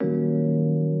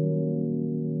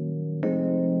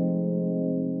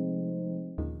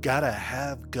gotta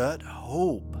have gut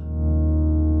hope.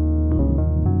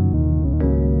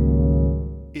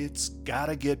 It's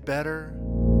gotta get better.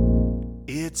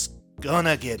 It's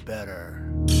gonna get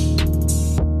better.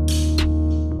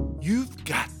 You've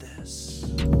got this.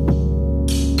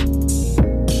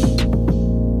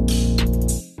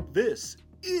 This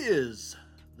is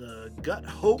the Gut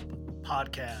Hope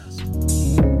Podcast.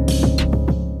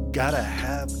 Gotta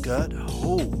have gut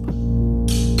hope.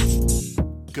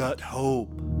 Gut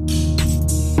hope.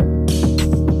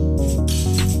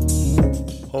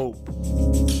 Hope,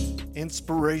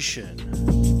 inspiration,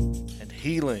 and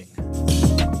healing.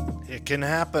 It can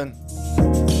happen.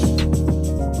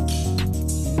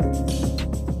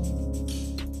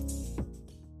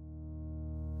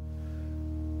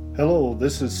 Hello,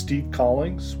 this is Steve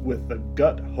Collings with the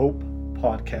Gut Hope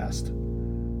Podcast.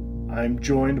 I'm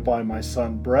joined by my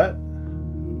son Brett,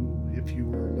 who, if you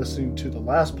were listening to the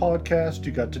last podcast,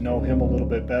 you got to know him a little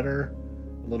bit better,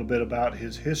 a little bit about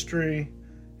his history.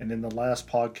 And in the last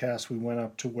podcast, we went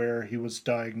up to where he was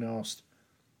diagnosed.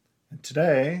 And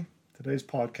today's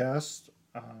podcast,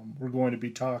 we're going to be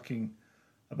talking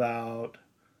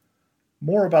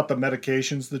more about the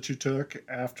medications that you took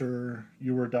after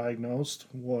you were diagnosed,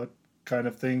 what kind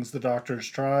of things the doctors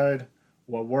tried,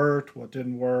 what worked, what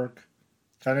didn't work,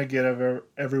 kind of get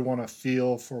everyone a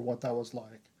feel for what that was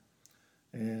like.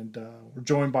 And we're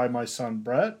joined by my son,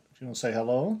 Brett. If you want to say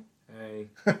hello. Hey,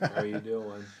 how are you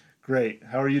doing? Great.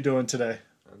 How are you doing today?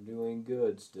 I'm doing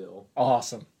good still.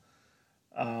 Awesome.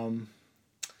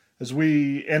 As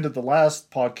we ended the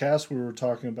last podcast, we were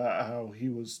talking about how he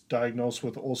was diagnosed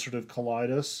with ulcerative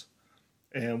colitis.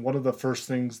 And one of the first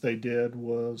things they did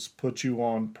was put you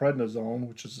on prednisone,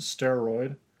 which is a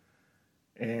steroid,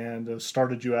 and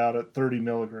started you out at 30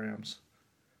 milligrams.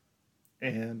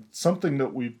 And something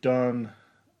that we've done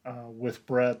with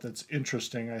Brett that's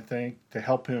interesting, I think, to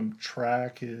help him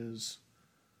track his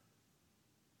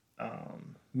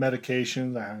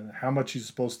medications and how much he's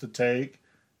supposed to take,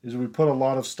 is we put a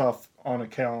lot of stuff on a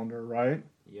calendar, right?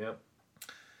 Yep.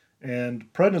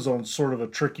 And prednisone's sort of a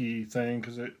tricky thing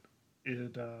because it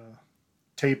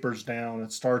tapers down.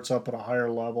 It starts up at a higher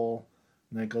level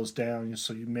and then it goes down.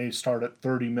 So you may start at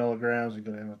 30 milligrams and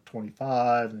go down to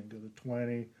 25 and then go to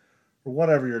 20 or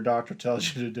whatever your doctor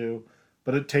tells you to do,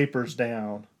 but it tapers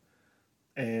down.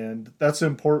 And that's an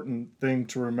important thing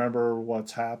to remember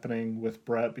what's happening with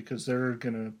Brett, because they're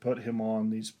going to put him on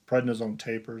these prednisone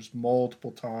tapers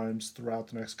multiple times throughout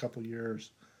the next couple of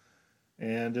years.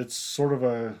 And it's sort of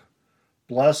a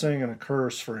blessing and a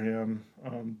curse for him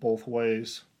both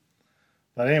ways.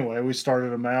 But anyway, we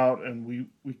started him out and we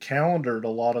calendared a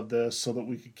lot of this so that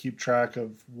we could keep track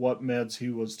of what meds he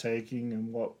was taking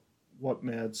and what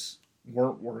meds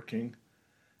weren't working.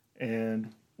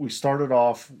 And we started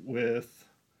off with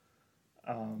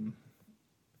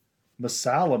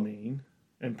mesalamine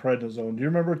and prednisone. Do you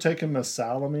remember taking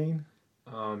mesalamine?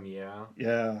 Yeah.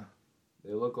 Yeah.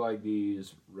 They look like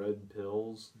these red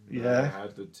pills that I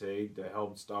had to take to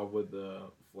help stop with the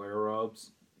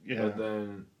flare-ups. Yeah. But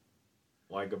then,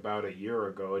 like about a year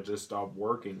ago, it just stopped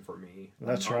working for me.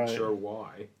 That's I'm right. not sure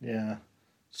why. Yeah.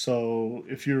 So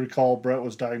if you recall, Brett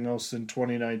was diagnosed in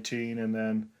 2019, and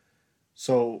then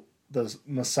so the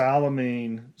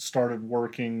mesalamine started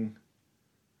working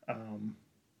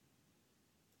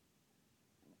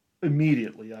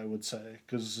immediately, I would say,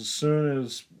 because as soon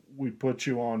as we put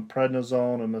you on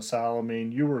prednisone and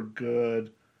mesalamine, you were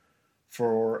good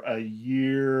for a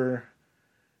year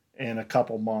and a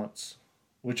couple months,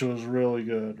 which was really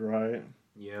good, right?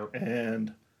 Yep.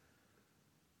 And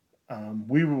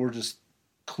we were just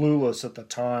clueless at the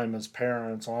time as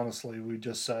parents. Honestly, we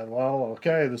just said, well,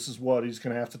 okay, this is what he's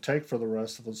going to have to take for the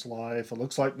rest of his life. It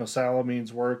looks like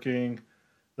mesalamine's working.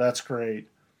 That's great.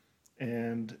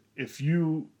 And if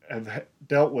you have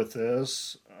dealt with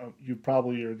this, you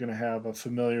probably are going to have a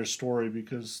familiar story,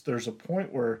 because there's a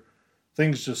point where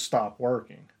things just stop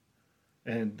working.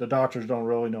 And the doctors don't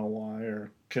really know why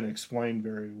or can explain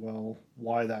very well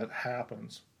why that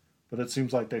happens. But it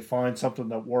seems like they find something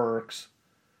that works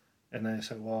and they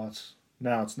say, well, it's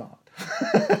not.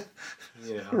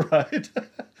 Yeah. Right?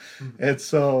 And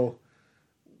so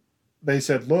they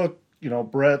said, look,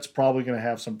 Brett's probably going to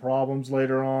have some problems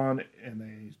later on, and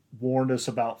they warned us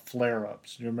about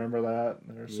flare-ups. You remember that?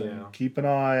 They were saying, keep an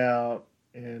eye out.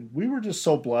 And we were just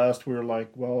so blessed. We were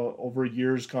like, well, over a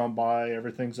year's gone by,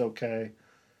 everything's okay.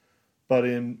 But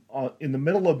in the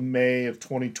middle of May of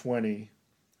 2020,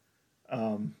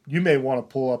 you may want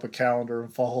to pull up a calendar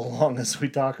and follow along as we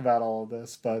talk about all of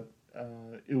this, but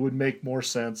it would make more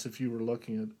sense if you were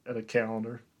looking at a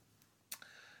calendar.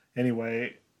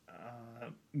 Anyway,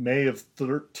 May of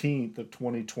 13th of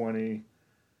 2020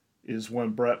 is when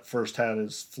Brett first had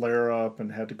his flare up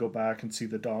and had to go back and see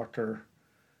the doctor.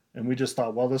 And we just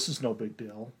thought, well, this is no big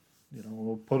deal.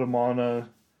 We'll put him on a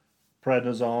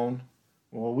prednisone.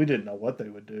 Well, we didn't know what they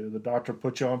would do. The doctor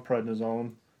put you on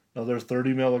prednisone, another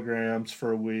 30 milligrams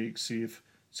for a week, see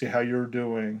how you're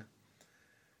doing.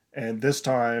 And this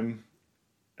time,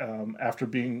 after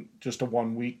being just a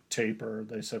 1 week taper,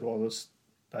 they said, well,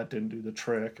 that didn't do the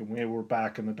trick. And we were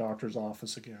back in the doctor's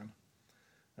office again.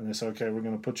 And they said, okay, we're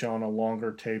going to put you on a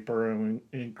longer taper and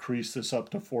we increase this up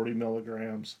to 40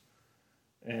 milligrams.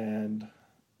 And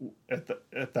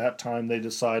at that time, they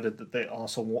decided that they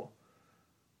also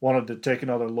wanted to take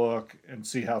another look and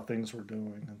see how things were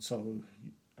doing. And so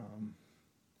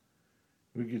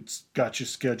we got you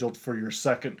scheduled for your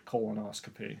second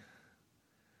colonoscopy.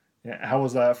 Yeah, how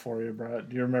was that for you, Brett?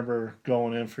 Do you remember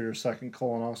going in for your second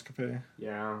colonoscopy?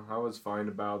 Yeah, I was fine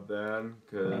about that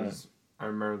because I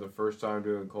remember the first time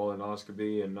doing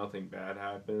colonoscopy and nothing bad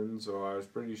happened, so I was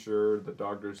pretty sure the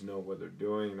doctors know what they're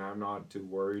doing and I'm not too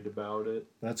worried about it.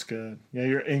 That's good. Yeah,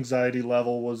 your anxiety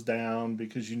level was down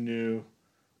because you knew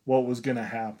what was going to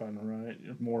happen, right?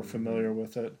 You're more familiar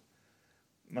with it.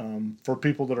 For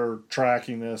people that are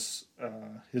tracking this,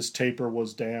 his taper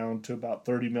was down to about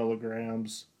 30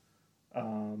 milligrams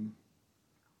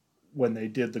when they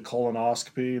did the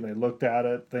colonoscopy. They looked at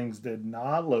it. Things did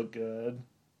not look good.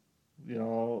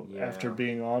 After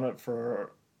being on it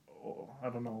for,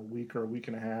 a week or a week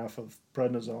and a half of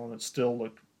prednisone, it still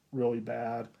looked really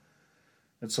bad.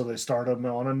 And so they started him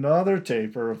on another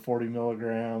taper of 40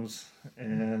 milligrams.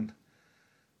 And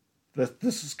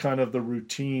this is kind of the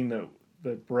routine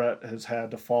that Brett has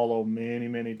had to follow many,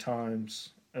 many times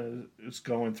is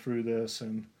going through this.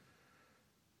 And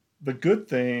the good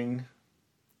thing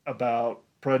about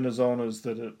prednisone is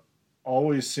that it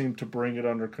always seemed to bring it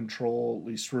under control, at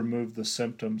least remove the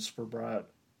symptoms for Brett,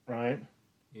 right?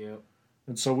 Yeah.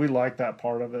 And so we like that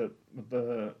part of it.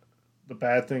 The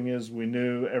bad thing is we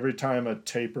knew every time a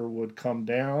taper would come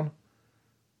down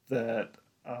that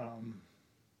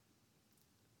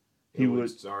he would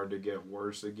start to get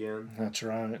worse again. That's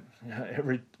right. Yeah,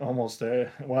 every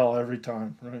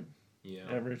time, right? Yeah.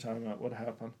 Every time that would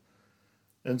happen.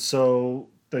 And so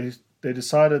they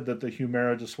decided that the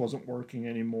Humira just wasn't working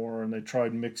anymore, and they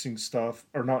tried mixing stuff,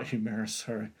 or not Humira,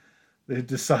 sorry. They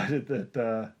decided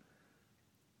that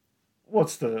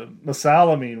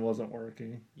mesalamine wasn't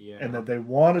working, and that they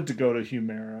wanted to go to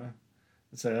Humira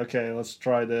and say, okay, let's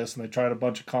try this. And they tried a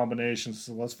bunch of combinations,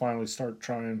 so let's finally start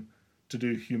trying to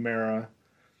do Humira.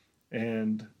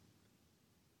 And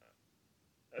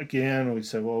again, we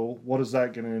said, well, what is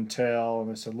that going to entail?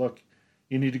 And they said, look,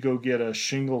 you need to go get a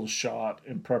shingles shot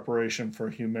in preparation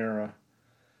for Humira.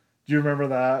 Do you remember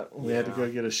that? We had to go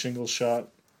get a shingles shot.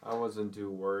 I wasn't too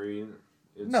worried.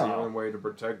 It's the only way to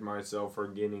protect myself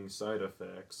from getting side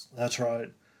effects. That's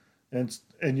right. And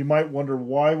you might wonder,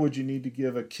 why would you need to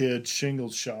give a kid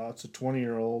shingles shots, a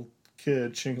 20-year-old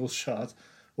kid shingles shots?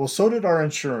 Well, so did our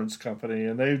insurance company,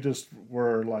 and they just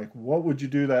were like, what would you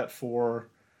do that for?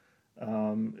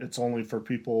 It's only for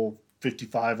people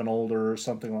 55 and older or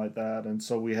something like that. And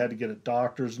so we had to get a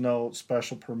doctor's note,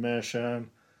 special permission.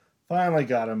 Finally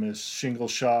got him his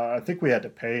shingles shot. I think we had to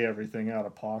pay everything out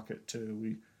of pocket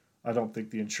too. I don't think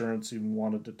the insurance even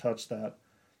wanted to touch that.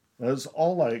 It was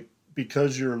all like,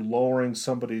 because you're lowering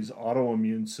somebody's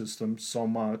autoimmune system so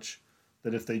much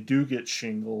that if they do get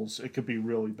shingles, it could be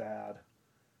really bad.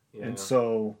 Yeah. And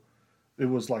so it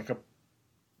was like a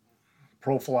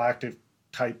prophylactic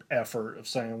type effort of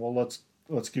saying, well,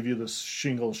 let's give you this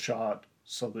shingles shot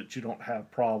so that you don't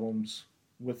have problems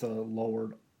with a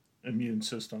lowered immune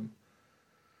system.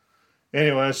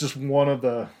 Anyway, it's just one of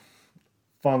the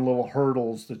fun little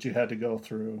hurdles that you had to go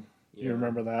through. Yeah. You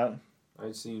remember that?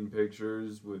 I've seen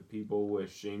pictures with people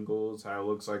with shingles, how it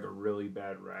looks like a really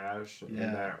bad rash, and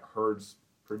that hurts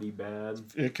pretty bad.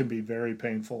 It can be very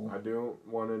painful. I don't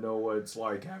want to know what it's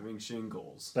like having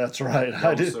shingles. That's right.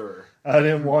 No, sir. I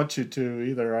didn't want you to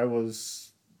either. I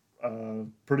was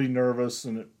pretty nervous,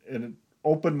 and it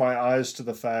opened my eyes to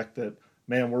the fact that,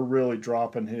 man, we're really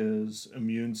dropping his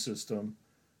immune system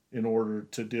in order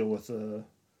to deal with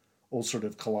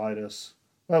ulcerative colitis.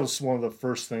 That was one of the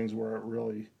first things where it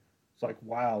really, it's like,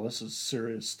 wow, this is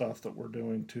serious stuff that we're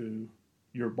doing to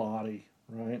your body,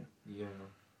 right? Yeah.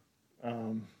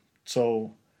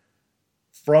 So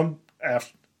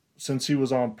since he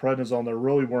was on prednisone, there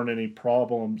really weren't any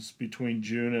problems between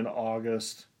June and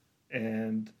August,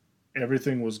 and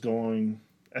everything was going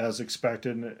as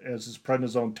expected. And as his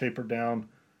prednisone tapered down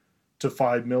to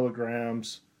 5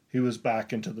 milligrams, he was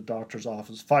back into the doctor's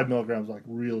office. 5 milligrams, like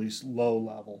really low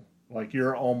level. Like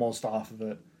you're almost off of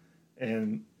it.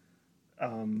 And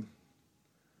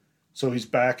so he's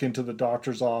back into the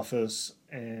doctor's office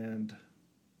and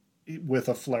with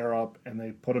a flare up, and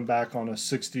they put him back on a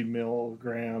 60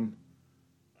 milligram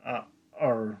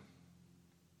or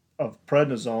of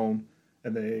prednisone,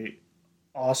 and they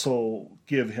also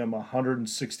give him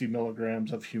 160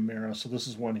 milligrams of Humira. So this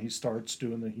is when he starts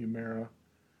doing the Humira.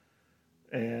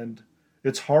 And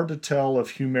it's hard to tell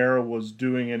if Humira was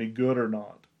doing any good or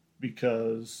not,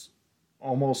 because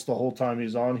almost the whole time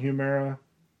he's on Humira,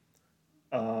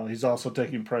 he's also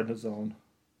taking prednisone.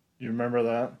 Do you remember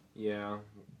that? Yeah,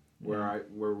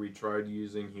 where we tried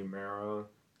using Humira,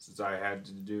 since I had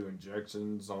to do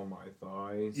injections on my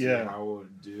thigh, see how it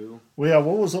would do. Well, yeah,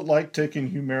 what was it like taking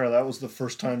Humira? That was the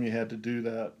first time you had to do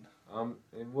that.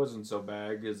 It wasn't so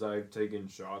bad because I've taken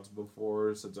shots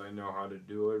before, since I know how to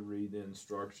do it, read the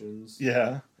instructions.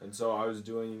 Yeah. And so I was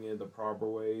doing it the proper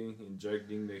way,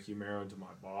 injecting the Humira into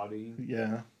my body.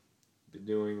 Yeah.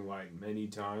 Doing like many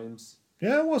times.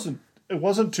 Yeah, it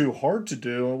wasn't too hard to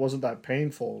do. It wasn't that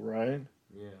painful, right?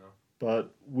 Yeah.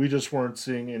 But we just weren't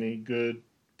seeing any good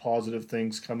positive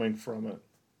things coming from it.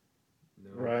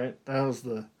 No. Right? That was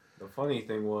the funny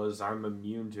thing was I'm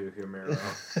immune to Humira.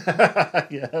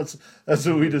 Yeah, that's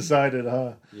what we decided,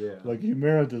 huh? Yeah. Like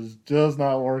Humira does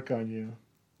not work on you.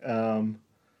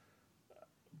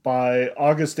 By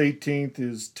August 18th,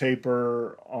 his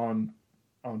taper on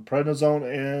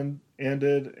prednisone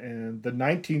ended, and the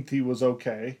 19th he was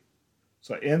okay.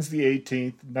 So it ends the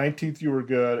 18th. 19th you were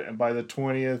good, and by the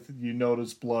 20th you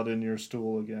notice blood in your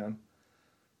stool again.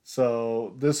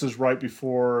 So this is right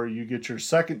before you get your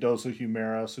second dose of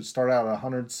Humira. So start out at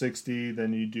 160,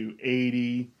 then you do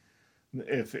 80.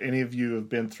 If any of you have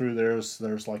been through there's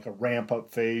like a ramp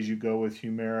up phase. You go with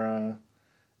Humira,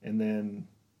 and then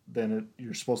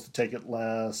you're supposed to take it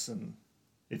less, and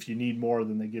if you need more,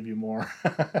 then they give you more.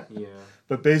 Yeah.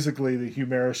 But basically, the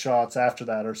Humira shots after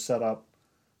that are set up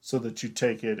so that you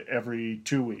take it every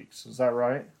 2 weeks. Is that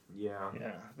right? Yeah.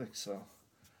 Yeah, I think so.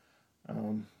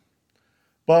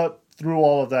 But through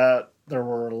all of that, there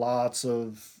were lots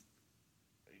of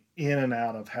in and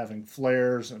out of having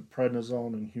flares and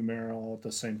prednisone and Humira all at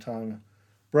the same time.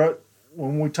 Brett,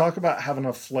 when we talk about having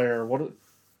a flare, what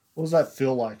does that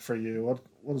feel like for you?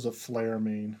 What does a flare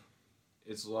mean?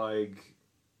 It's like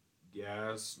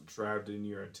gas trapped in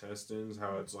your intestines,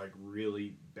 how it's like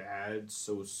really bad,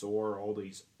 so sore, all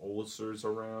these ulcers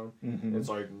around. Mm-hmm. It's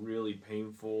like really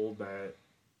painful that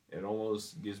it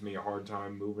almost gives me a hard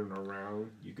time moving around.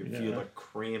 You can feel the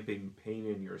cramping pain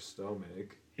in your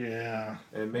stomach. Yeah.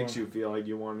 And it makes you feel like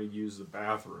you want to use the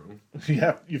bathroom.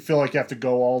 Yeah, you feel like you have to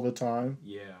go all the time.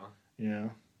 Yeah. Yeah.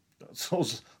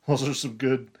 Those are some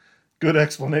good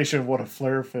explanation of what a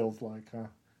flare feels like, huh?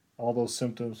 All those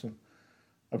symptoms.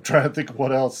 I'm trying to think of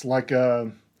what else. Like,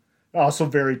 also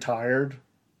very tired,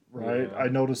 right? Yeah. I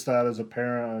noticed that as a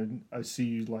parent. I see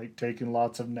you like taking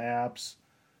lots of naps.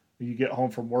 You get home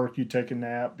from work, you take a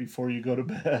nap before you go to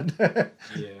bed.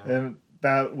 Yeah. And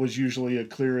that was usually a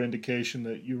clear indication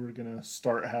that you were going to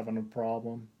start having a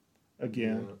problem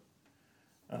again.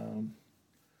 Yeah.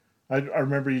 I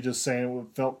remember you just saying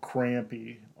it felt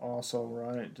crampy also,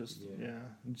 right? Just, yeah.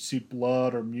 You see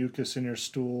blood or mucus in your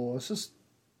stool. It's just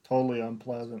totally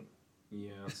unpleasant.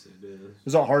 Yes, it is.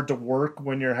 Is it hard to work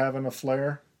when you're having a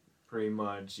flare? Pretty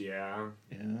much, yeah.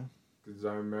 Yeah. Because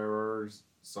I remember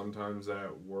sometimes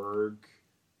at work,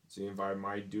 seeing if I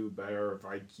might do better. If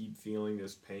I keep feeling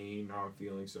this pain, not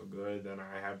feeling so good, then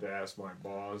I have to ask my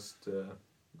boss to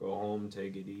go home,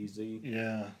 take it easy.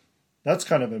 Yeah. That's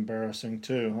kind of embarrassing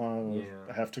too, huh?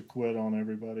 Yeah. I have to quit on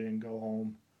everybody and go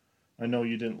home. I know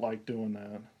you didn't like doing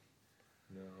that.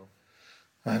 No.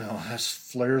 I know.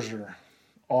 Flares are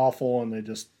awful, and they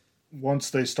just,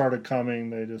 once they started coming,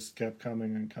 they just kept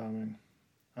coming and coming.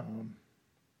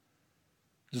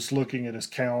 Just looking at his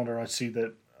calendar, I see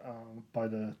that by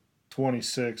the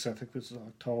 26th, I think this is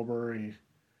October,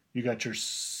 you got your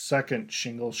second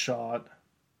shingle shot,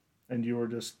 and you were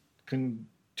just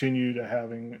continue to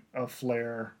having a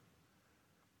flare.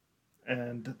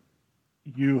 And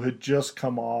you had just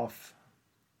come off,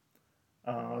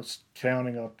 I was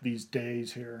counting up these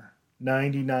days here,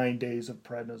 99 days of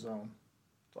prednisone.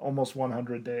 It's almost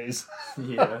 100 days.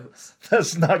 Yes.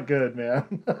 That's not good,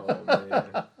 man. Oh,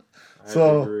 man. I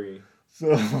agree.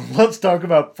 So let's talk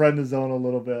about prednisone a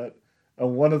little bit.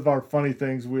 And one of our funny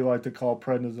things we like to call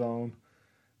prednisone.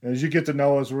 As you get to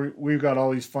know us, we've got all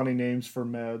these funny names for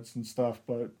meds and stuff,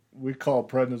 but we call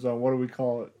prednisone, what do we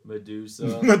call it?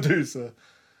 Medusa. Medusa.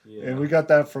 Yeah. And we got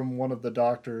that from one of the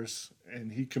doctors,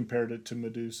 and he compared it to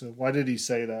Medusa. Why did he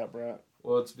say that, Brett?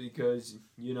 Well, it's because,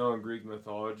 in Greek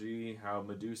mythology, how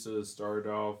Medusa started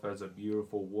off as a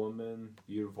beautiful woman,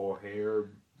 beautiful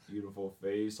hair, beautiful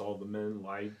face, all the men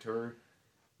liked her.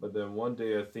 But then one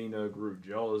day Athena grew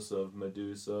jealous of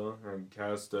Medusa and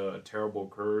cast a terrible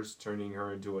curse, turning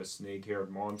her into a snake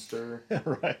haired monster.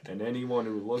 Right. And anyone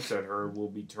who looks at her will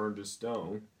be turned to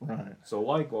stone. Right. So,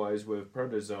 likewise with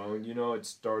prednisone, it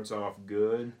starts off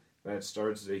good, that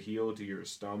starts to heal to your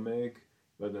stomach,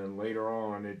 but then later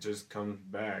on it just comes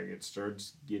back. It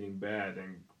starts getting bad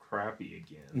and crappy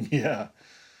again. Yeah.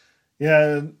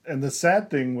 Yeah, and the sad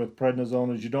thing with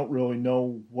prednisone is you don't really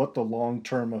know what the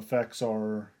long-term effects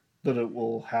are that it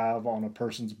will have on a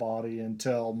person's body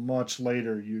until much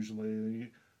later,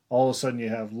 usually. All of a sudden you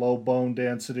have low bone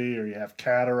density or you have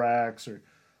cataracts or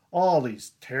all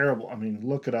these terrible, I mean,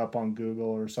 look it up on Google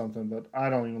or something, but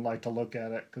I don't even like to look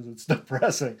at it because it's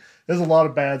depressing. There's a lot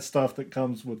of bad stuff that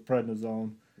comes with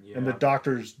prednisone, and the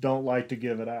doctors don't like to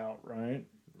give it out, right?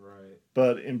 Right.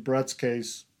 But in Brett's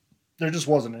case, there just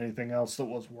wasn't anything else that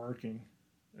was working,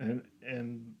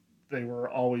 and they were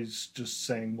always just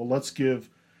saying, well, let's give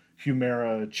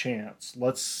Humira a chance.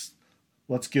 Let's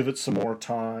give it some more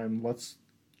time. Let's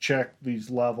check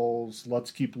these levels. Let's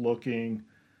keep looking,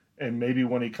 and maybe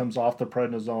when he comes off the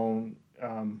prednisone,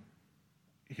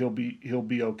 he'll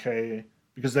be okay,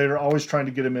 because they were always trying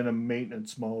to get him in a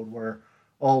maintenance mode where,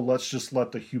 oh, let's just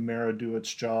let the Humira do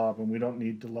its job, and we don't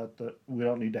need to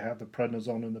have the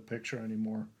prednisone in the picture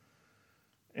anymore.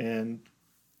 And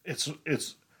it's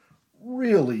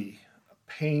really a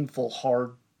painful,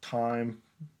 hard time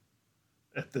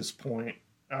at this point.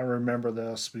 I remember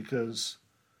this because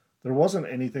there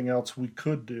wasn't anything else we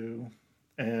could do,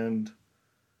 and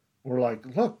we're like,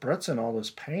 look, Brett's in all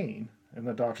this pain, and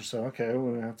the doctor said, okay,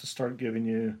 we're gonna have to start giving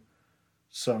you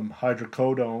some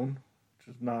hydrocodone,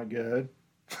 which is not good.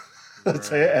 Let's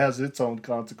say it has its own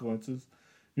consequences.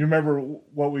 You remember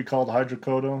what we called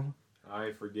hydrocodone?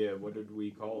 I forget. What did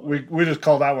we call it? We just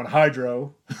call that one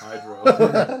hydro. Hydro.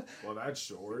 Well, that's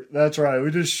short. That's right. We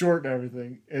just shorten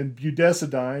everything. And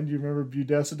budesonide, do you remember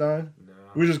budesonide? No.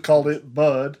 We just called it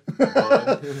Bud.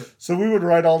 So we would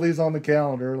write all these on the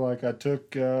calendar. Like I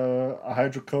took a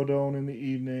hydrocodone in the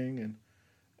evening,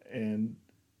 and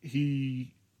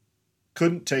he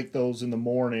couldn't take those in the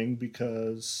morning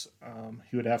because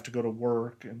he would have to go to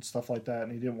work and stuff like that,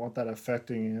 and he didn't want that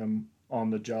affecting him on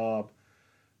the job.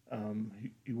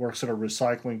 He works at a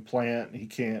recycling plant.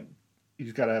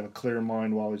 He's got to have a clear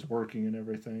mind while he's working and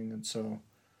everything. And so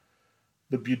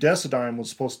the budesonide was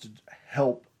supposed to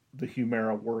help the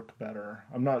Humira work better.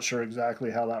 I'm not sure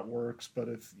exactly how that works, but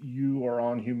if you are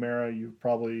on Humira, you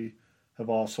probably have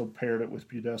also paired it with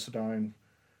budesonide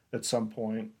at some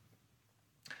point.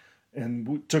 And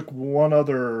we took one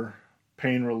other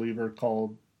pain reliever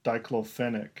called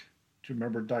diclofenac. Do you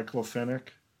remember diclofenac?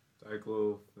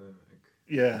 Diclofenac.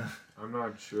 Yeah. I'm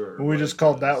not sure. We just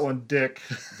called that one Dick.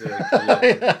 Dick,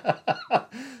 yeah.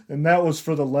 And that was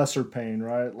for the lesser pain,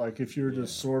 right? Like if you're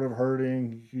just sort of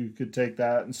hurting, you could take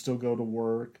that and still go to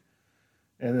work.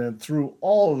 And then through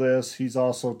all of this, he's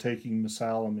also taking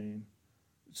mesalamine.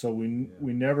 So we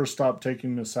never stopped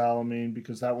taking mesalamine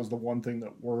because that was the one thing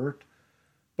that worked.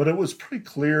 But it was pretty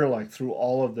clear, like through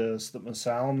all of this, that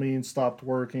mesalamine stopped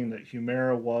working, that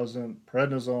Humira wasn't,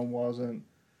 prednisone wasn't.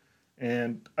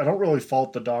 And I don't really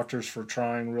fault the doctors for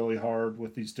trying really hard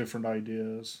with these different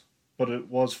ideas, but it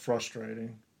was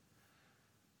frustrating.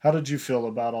 How did you feel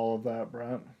about all of that,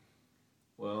 Brent?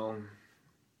 Well,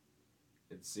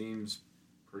 it seems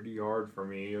pretty hard for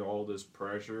me, all this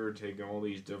pressure, taking all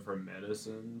these different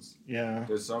medicines. Yeah.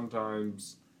 Because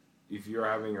sometimes if you're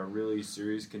having a really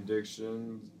serious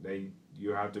condition,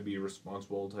 you have to be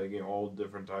responsible taking all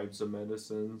different types of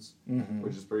medicines,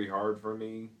 which is pretty hard for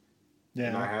me. Yeah.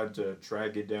 And I had to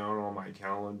track it down on my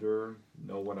calendar,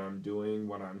 know what I'm doing,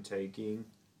 what I'm taking.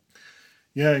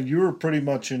 Yeah, you were pretty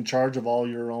much in charge of all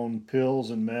your own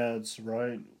pills and meds,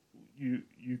 right?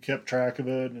 You kept track of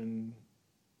it, and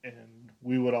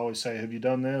we would always say, have you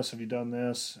done this? Have you done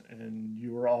this? And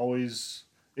you were always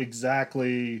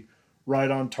exactly right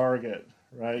on target,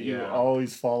 right? Yeah. You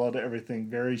always followed everything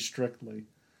very strictly.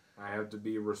 I have to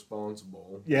be responsible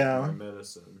with my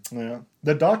medicine. Yeah.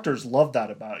 The doctors loved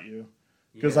that about you.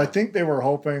 Because I think they were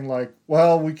hoping, like,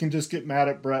 well, we can just get mad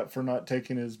at Brett for not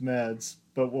taking his meds.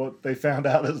 But what they found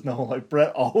out is, no, like,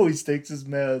 Brett always takes his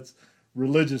meds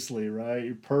religiously, right?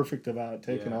 You're perfect about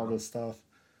taking all this stuff.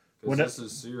 Because this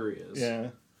is serious. Yeah.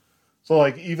 So,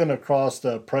 like, even across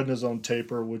the prednisone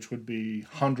taper, which would be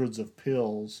hundreds of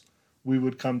pills, we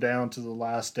would come down to the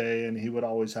last day, and he would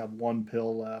always have one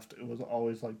pill left. It was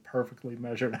always, like, perfectly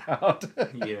measured out.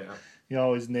 Yeah. He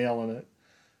always nailing it.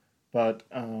 But,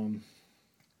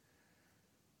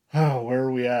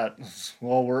 we at?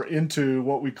 Well, we're into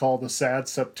what we call the sad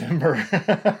September.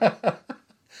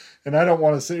 And I don't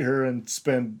want to sit here and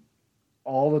spend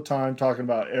all the time talking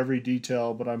about every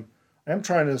detail, but I'm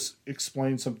trying to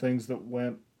explain some things that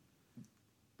went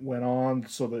on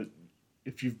so that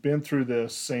if you've been through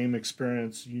this same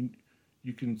experience, you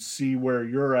can see where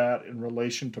you're at in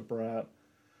relation to Brett.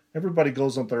 Everybody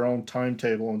goes on their own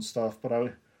timetable and stuff, but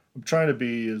I'm trying to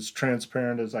be as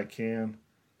transparent as I can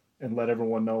and let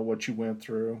everyone know what you went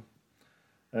through.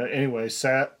 Anyway,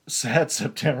 sad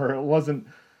September. It wasn't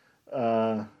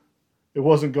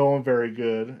going very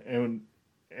good,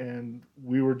 and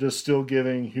we were just still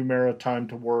giving Humira time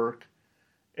to work,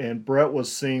 and Brett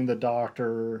was seeing the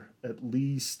doctor at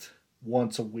least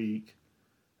once a week,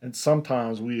 and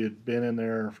sometimes we had been in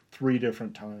there 3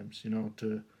 different times,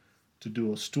 to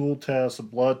do a stool test, a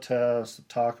blood test, to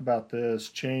talk about this,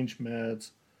 change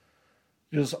meds,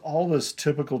 just all this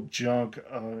typical junk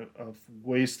of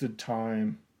wasted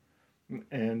time.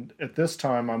 And at this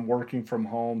time, I'm working from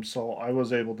home, so I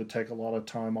was able to take a lot of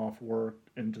time off work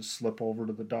and just slip over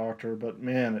to the doctor. But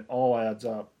man, it all adds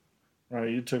up, right?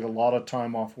 You took a lot of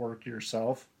time off work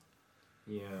yourself.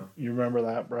 Yeah. You remember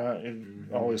that, Brett?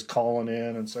 Always calling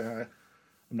in and saying,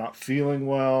 I'm not feeling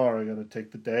well, or I got to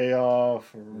take the day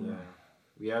off. Or yeah.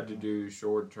 We had to do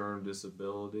short-term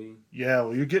disability. Yeah,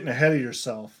 well, you're getting ahead of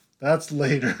yourself. That's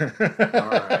later. All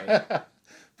right.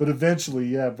 But eventually,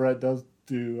 yeah, Brett does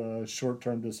do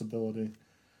short-term disability.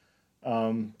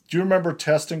 Do you remember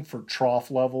testing for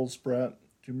trough levels, Brett?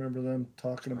 Do you remember them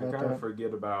talking about that? I kind of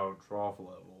forget about trough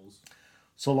levels.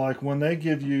 So, like, when they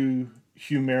give you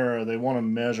Humira, they want to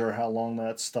measure how long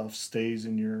that stuff stays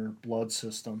in your blood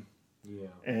system. Yeah.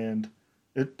 And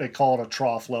they call it a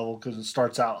trough level because it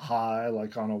starts out high,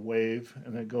 like on a wave,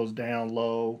 and then it goes down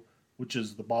low, which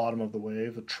is the bottom of the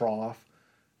wave, a trough.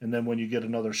 And then when you get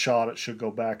another shot, it should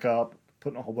go back up,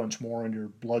 putting a whole bunch more in your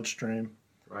bloodstream.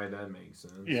 Right, that makes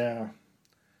sense. Yeah.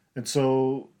 And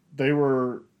so they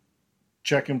were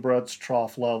checking Brett's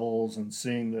trough levels and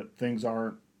seeing that things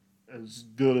aren't as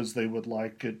good as they would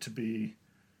like it to be.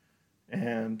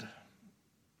 And,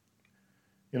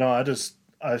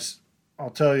 I'll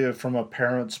tell you from a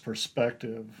parent's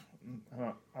perspective,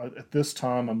 at this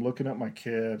time I'm looking at my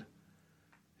kid.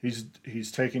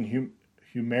 He's taking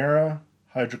Humira,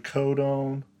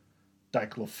 hydrocodone,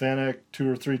 diclofenac 2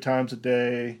 or 3 times a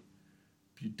day,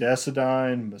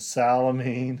 budesonide,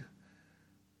 mesalamine,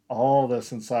 all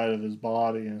this inside of his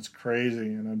body, and it's crazy.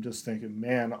 And I'm just thinking,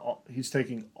 man, he's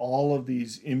taking all of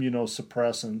these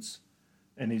immunosuppressants,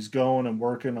 and he's going and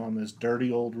working on this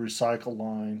dirty old recycle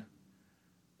line.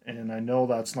 And I know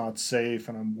that's not safe,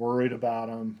 and I'm worried about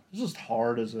him. It's just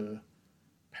hard as a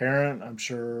parent. I'm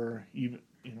sure even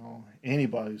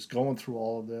anybody's going through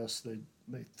all of this.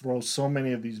 They throw so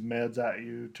many of these meds at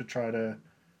you to try to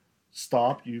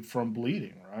stop you from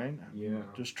bleeding, right? Yeah.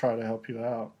 Just try to help you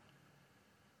out.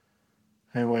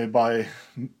 Anyway, by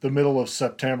the middle of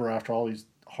September, after all these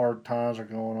hard times are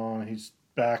going on, he's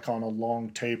back on a long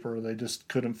taper. They just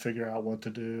couldn't figure out what to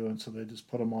do, and so they just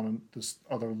put him on this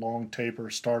other long taper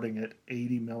starting at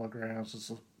 80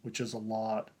 milligrams, which is a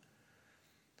lot.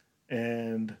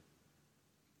 And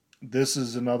this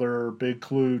is another big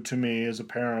clue to me as a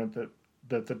parent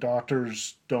that the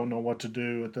doctors don't know what to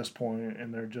do at this point,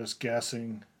 and they're just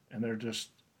guessing, and they're just,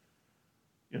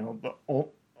 the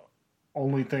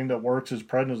only thing that works is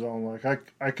prednisone. Like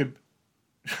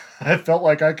I felt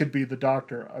like I could be the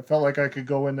doctor. I felt like I could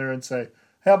go in there and say,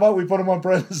 how about we put him on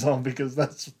prednisone, because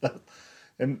that's that.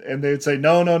 And they'd say,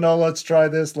 no, let's try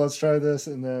this.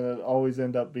 And then it always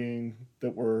end up being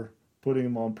that we're putting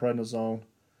him on prednisone.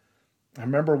 I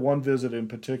remember one visit in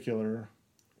particular,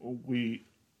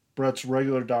 Brett's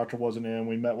regular doctor wasn't in.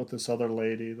 We met with this other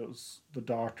lady that was the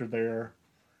doctor there.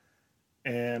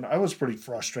 And I was pretty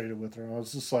frustrated with her. I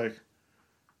was just like,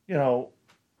 I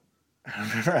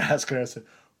remember asking her, I said,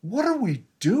 what are we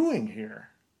doing here?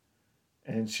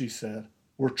 And she said,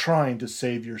 we're trying to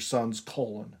save your son's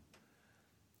colon.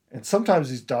 And sometimes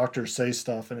these doctors say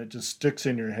stuff and it just sticks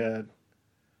in your head.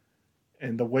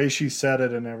 And the way she said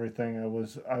it and everything,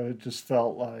 I just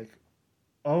felt like,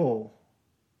 oh,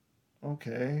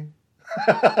 okay.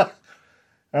 I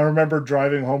remember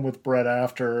driving home with Brett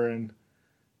after,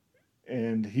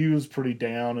 and he was pretty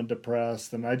down and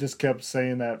depressed, and I just kept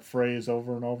saying that phrase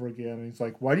over and over again. And he's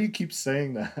like, why do you keep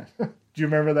saying that? Do you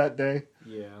remember that day?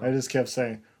 Yeah. I just kept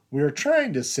saying, we're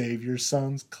trying to save your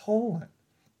son's colon.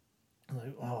 I'm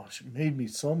like, oh, she made me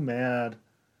so mad,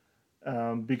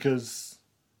 because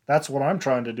that's what I'm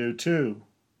trying to do too,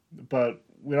 but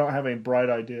we don't have any bright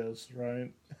ideas, right?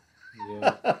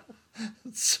 Yeah.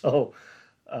 So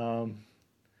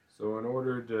So in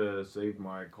order to save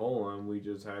my colon, we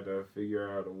just had to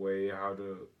figure out a way how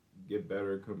to get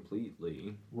better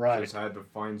completely. Right. Just had to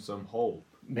find some hope.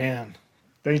 Man,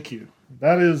 thank you.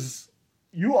 That is,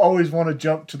 you always want to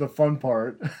jump to the fun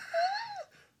part.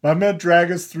 I meant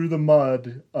drag us through the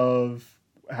mud of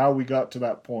how we got to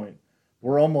that point.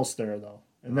 We're almost there, though.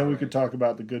 And then we could talk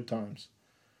about the good times.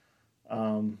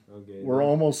 Okay. We're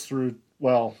almost through,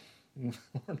 well, we're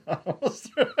not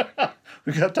almost through.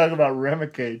 We got to talk about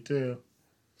Remicade, too.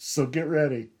 So get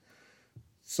ready.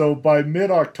 So by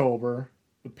mid-October,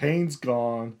 the pain's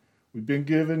gone. We've been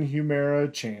giving Humira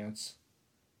a chance.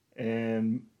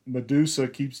 And Medusa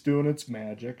keeps doing its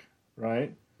magic,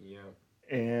 right? Yeah.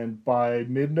 And by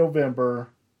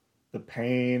mid-November, the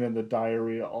pain and the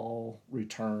diarrhea all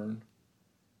return.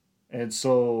 And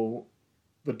so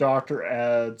the doctor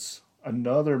adds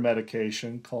another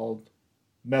medication called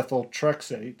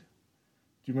methotrexate.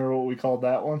 Do you remember what we called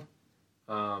that one?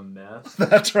 Meth.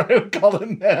 That's right, we called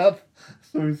it meth.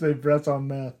 So we say Brett's on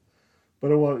meth. But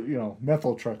it was,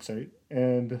 methotrexate.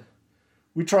 And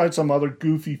we tried some other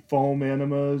goofy foam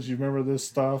enemas. You remember this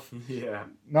stuff? Yeah.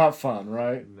 Not fun,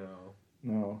 right?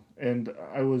 No. And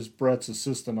I was Brett's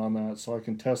assistant on that, so I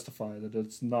can testify that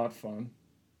it's not fun.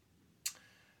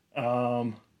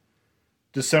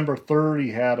 December 3rd,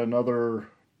 he had another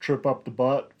trip up the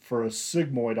butt for a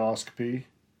sigmoidoscopy.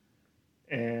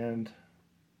 And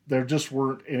there just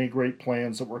weren't any great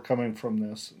plans that were coming from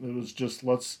this. It was just,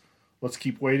 let's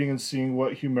keep waiting and seeing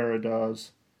what Humira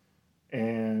does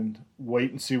and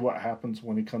wait and see what happens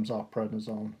when he comes off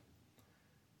prednisone.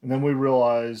 And then we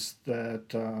realized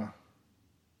that,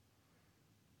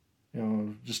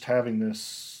 just having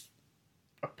this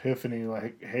epiphany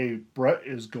like, hey, Brett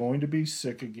is going to be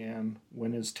sick again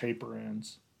when his taper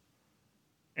ends.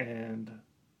 And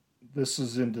this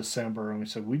is in December, and we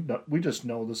said, we just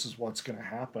know this is what's going to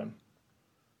happen.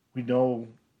 We know,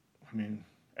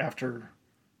 after,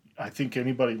 I think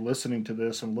anybody listening to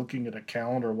this and looking at a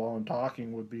calendar while I'm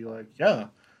talking would be like, yeah,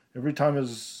 every time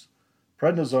his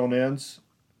prednisone ends,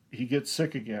 he gets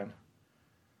sick again.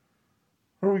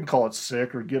 Or we can call it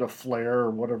sick or get a flare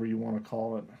or whatever you want to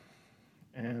call it.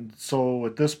 And so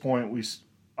at this point,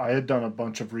 I had done a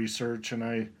bunch of research, and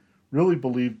I really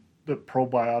believed that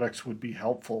probiotics would be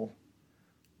helpful.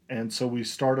 And so we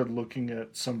started looking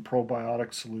at some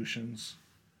probiotic solutions.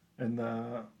 And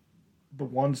the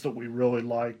ones that we really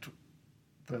liked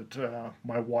that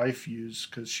my wife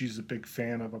used, because she's a big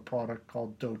fan of a product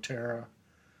called doTERRA.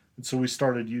 And so we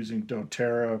started using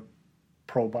doTERRA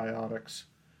probiotics.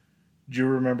 Do you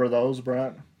remember those,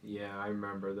 Brett? Yeah, I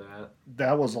remember that.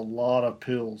 That was a lot of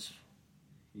pills.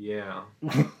 Yeah.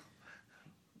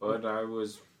 But I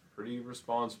was pretty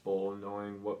responsible in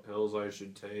knowing what pills I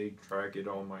should take, track it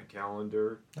on my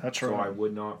calendar. That's right. So I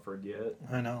would not forget.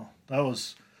 I know.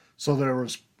 So there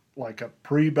was like a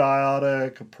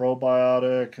prebiotic, a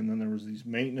probiotic, and then there was these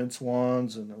maintenance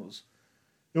ones, and it was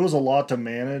a lot to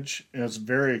manage, and it's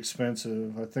very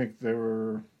expensive. I think they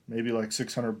were maybe like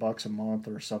 $600 a month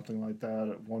or something like that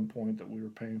at one point that we were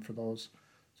paying for those.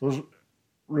 So it was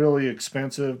really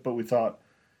expensive, but we thought,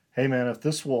 hey man, if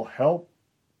this will help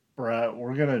Brett,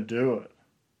 we're going to do it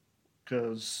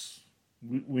because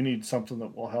we need something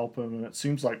that will help him. And it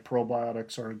seems like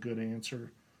probiotics are a good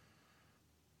answer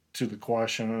to the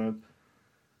question. And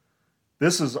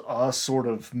this is us sort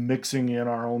of mixing in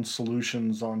our own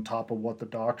solutions on top of what the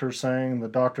doctor's saying. The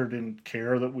doctor didn't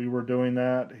care that we were doing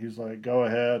that. He's like, go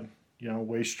ahead,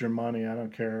 waste your money. I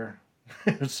don't care.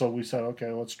 So we said,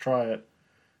 okay, let's try it.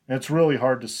 And it's really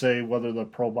hard to say whether the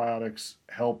probiotics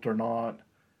helped or not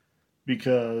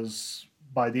because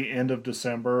by the end of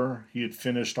December, he had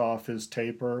finished off his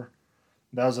taper.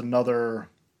 That was another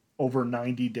over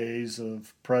 90 days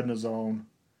of prednisone.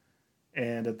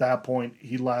 And at that point,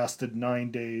 he lasted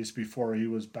 9 days before he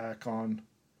was back on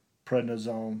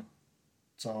prednisone.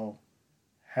 So,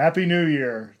 Happy New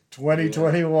Year,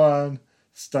 2021. Yeah.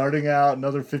 Starting out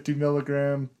another 50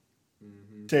 milligram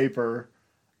taper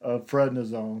of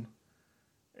prednisone.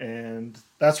 And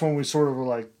that's when we sort of were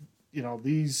like,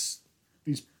 these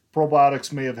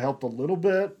probiotics may have helped a little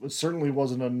bit, but certainly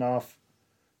wasn't enough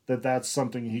that that's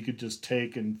something he could just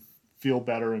take and feel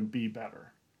better and be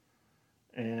better.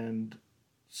 And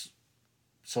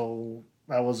so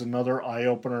that was another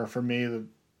eye-opener for me that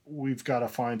we've got to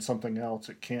find something else.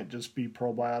 It can't just be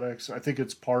probiotics. I think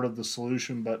it's part of the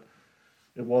solution, but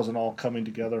it wasn't all coming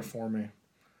together for me.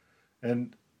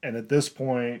 And at this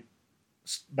point,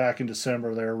 back in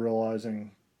December, they're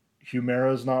realizing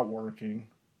Humira is not working.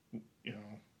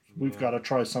 We've got to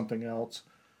try something else.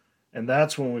 And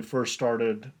that's when we first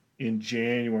started in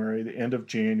January, the end of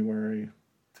January,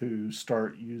 to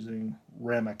start using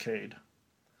Remicade.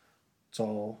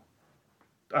 So,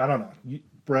 I don't know.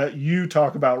 Brett, you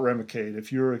talk about Remicade.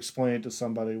 If you were explaining to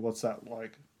somebody, what's that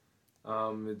like?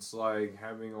 It's like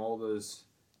having all this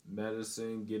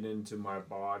medicine get into my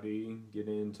body, get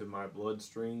into my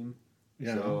bloodstream.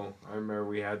 Yeah. So I remember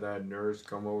we had that nurse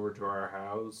come over to our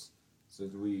house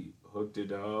since we hooked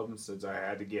it up, since I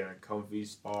had to get a comfy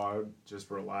spot, just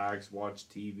relax, watch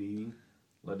TV,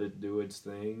 let it do its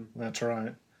thing. That's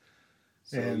right.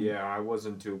 So and yeah, I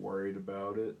wasn't too worried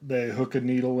about it. They hook a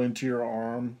needle into your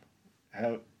arm,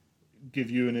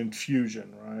 give you an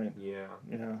infusion, right? Yeah.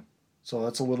 Yeah. So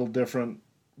that's a little different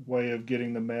way of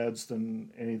getting the meds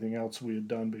than anything else we had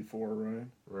done before, right?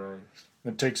 Right.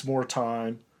 It takes more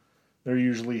time. They're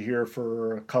usually here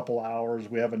for a couple hours.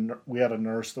 We had a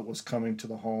nurse that was coming to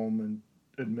the home and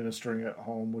administering at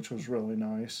home, which was really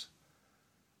nice.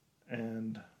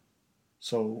 And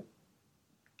so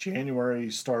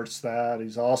January starts that.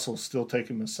 He's also still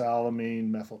taking mesalamine,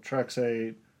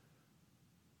 methotrexate,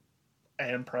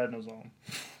 and prednisone.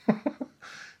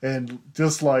 And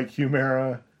just like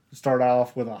Humira, start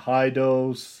off with a high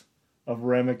dose of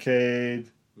Remicade.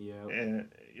 Yeah. And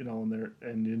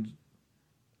and in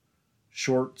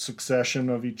short succession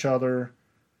of each other,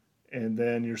 and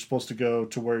then you're supposed to go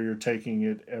to where you're taking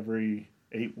it every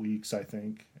 8 weeks, I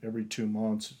think, every 2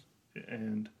 months.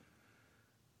 And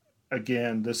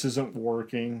again, this isn't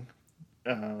working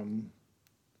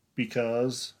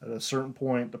because at a certain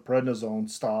point the prednisone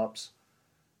stops,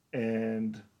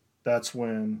 and that's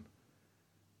when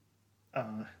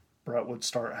Brett would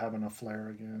start having a flare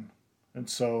again. And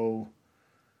so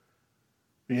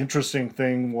the interesting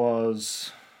thing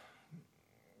was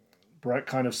Brett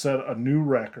kind of set a new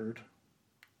record.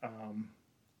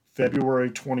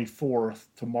 February 24th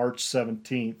to March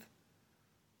 17th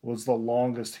was the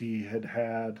longest he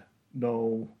had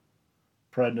no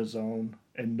prednisone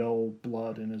and no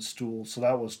blood in his stool. So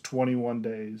that was 21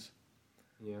 days.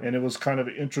 Yeah. And it was kind of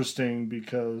interesting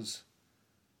because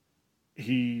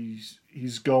he's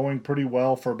going pretty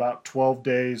well for about 12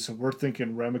 days, and we're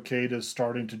thinking Remicade is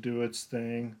starting to do its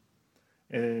thing.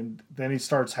 And then he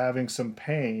starts having some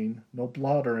pain, no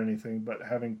blood or anything, but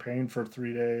having pain for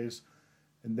 3 days.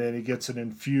 And then he gets an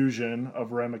infusion of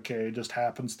Remicade, just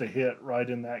happens to hit right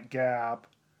in that gap.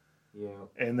 Yeah.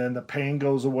 And then the pain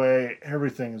goes away.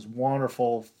 Everything is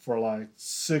wonderful for like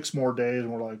 6 more days.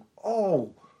 And we're like,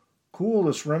 oh, cool,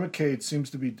 this Remicade seems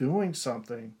to be doing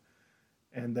something.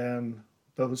 And then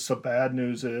the bad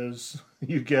news is,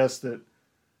 you guessed it,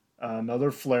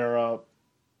 another flare-up.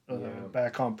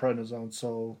 Back on prednisone.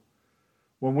 So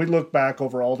when we look back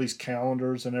over all these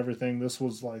calendars and everything, this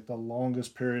was like the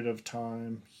longest period of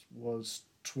time was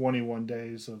 21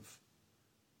 days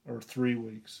or 3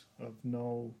 weeks of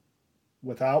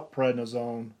without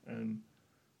prednisone and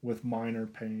with minor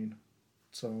pain.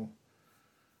 So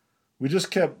we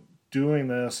just kept doing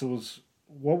this. It was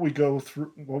what we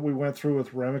went through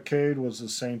with Remicade was the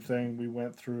same thing we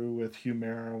went through with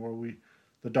Humira, where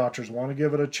the doctors want to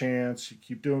give it a chance. You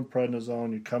keep doing prednisone.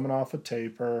 You're coming off a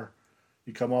taper.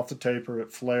 You come off the taper,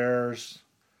 it flares.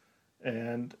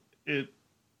 And it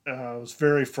was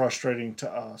very frustrating to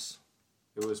us.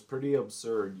 It was pretty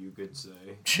absurd, you could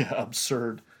say. Yeah,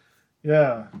 absurd.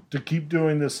 Yeah, to keep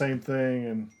doing the same thing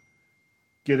and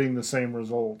getting the same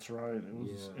results, right? It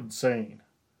was insane.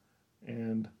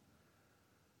 And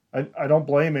I don't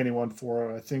blame anyone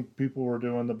for it. I think people were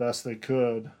doing the best they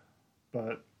could,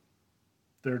 but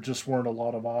there just weren't a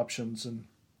lot of options. And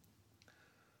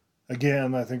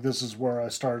again, I think this is where I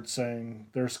started saying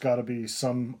there's got to be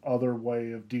some other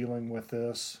way of dealing with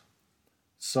this,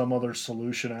 some other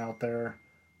solution out there.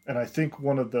 And I think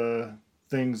one of the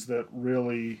things that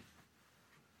really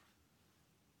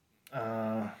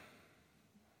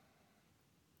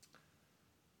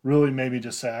made me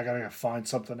just say, I got to find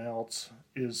something else,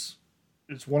 is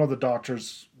one of the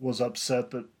doctors was upset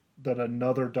that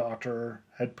another doctor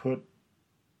had put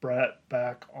Brett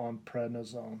back on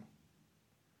prednisone.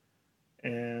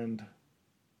 And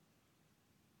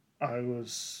I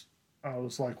was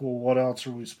like, well, what else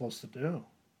are we supposed to do?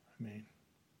 I mean,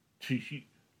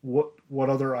 what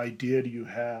other idea do you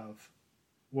have?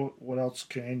 What else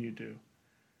can you do?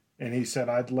 And he said,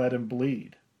 I'd let him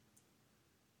bleed.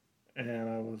 And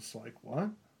I was like, what?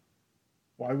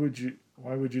 Why would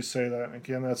you say that? And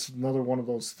again, that's another one of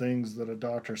those things that a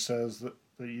doctor says that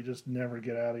you just never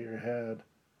get out of your head.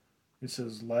 He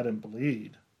says, let him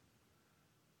bleed.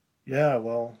 Yeah,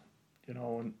 well,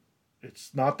 and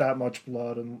it's not that much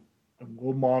blood, and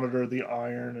we'll monitor the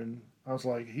iron. And I was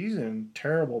like, he's in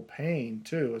terrible pain,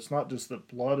 too. It's not just that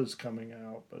blood is coming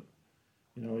out, but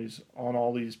You know, he's on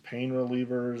all these pain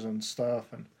relievers and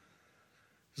stuff. And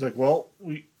he's like, well,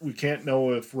 we can't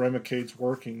know if Remicades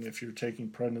working if you're taking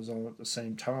prednisone at the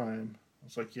same time. I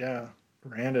was like, yeah,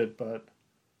 granted, but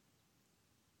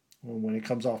when he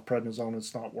comes off prednisone,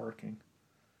 it's not working.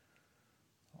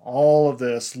 All of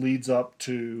this leads up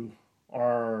to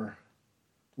our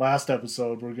last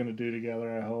episode we're going to do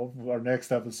together, I hope. Our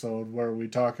next episode where we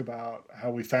talk about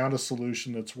how we found a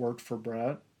solution that's worked for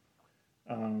Brett.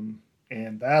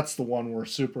 And that's the one we're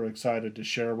super excited to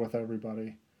share with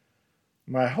everybody.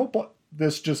 And I hope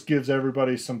this just gives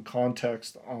everybody some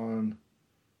context on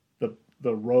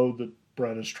the road that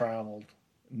Brett has traveled.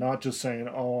 Not just saying,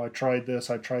 oh, I tried this,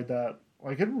 I tried that.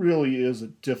 Like, it really is a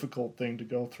difficult thing to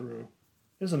go through.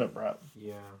 Isn't it, Brett?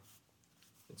 Yeah.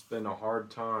 It's been a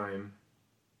hard time.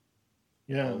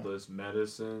 Yeah. All those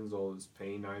medicines, all this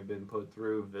pain I've been put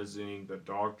through, visiting the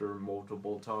doctor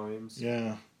multiple times.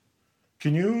 Yeah.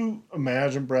 Can you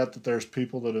imagine, Brett, that there's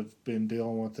people that have been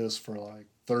dealing with this for like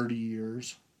 30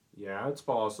 years? Yeah, it's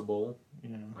possible.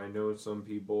 Yeah. I know some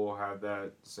people have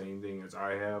that same thing as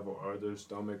I have, or other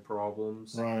stomach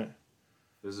problems. Right.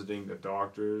 Visiting the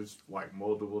doctors like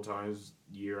multiple times,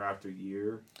 year after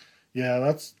year.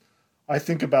 Yeah, I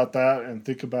think about that and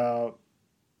think about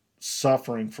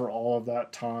suffering for all of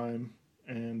that time.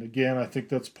 And again, I think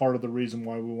that's part of the reason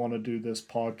why we want to do this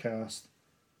podcast.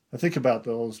 I think about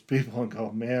those people and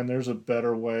go, man, there's a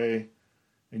better way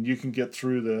and you can get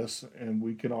through this and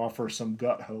we can offer some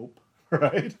gut hope,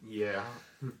 right? Yeah.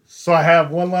 So I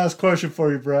have one last question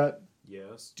for you, Brett.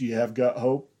 Yes. Do you have gut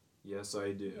hope? Yes,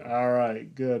 I do. All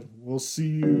right, good. We'll see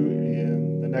you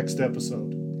in the next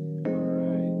episode. All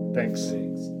right. Thanks.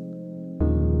 Thanks.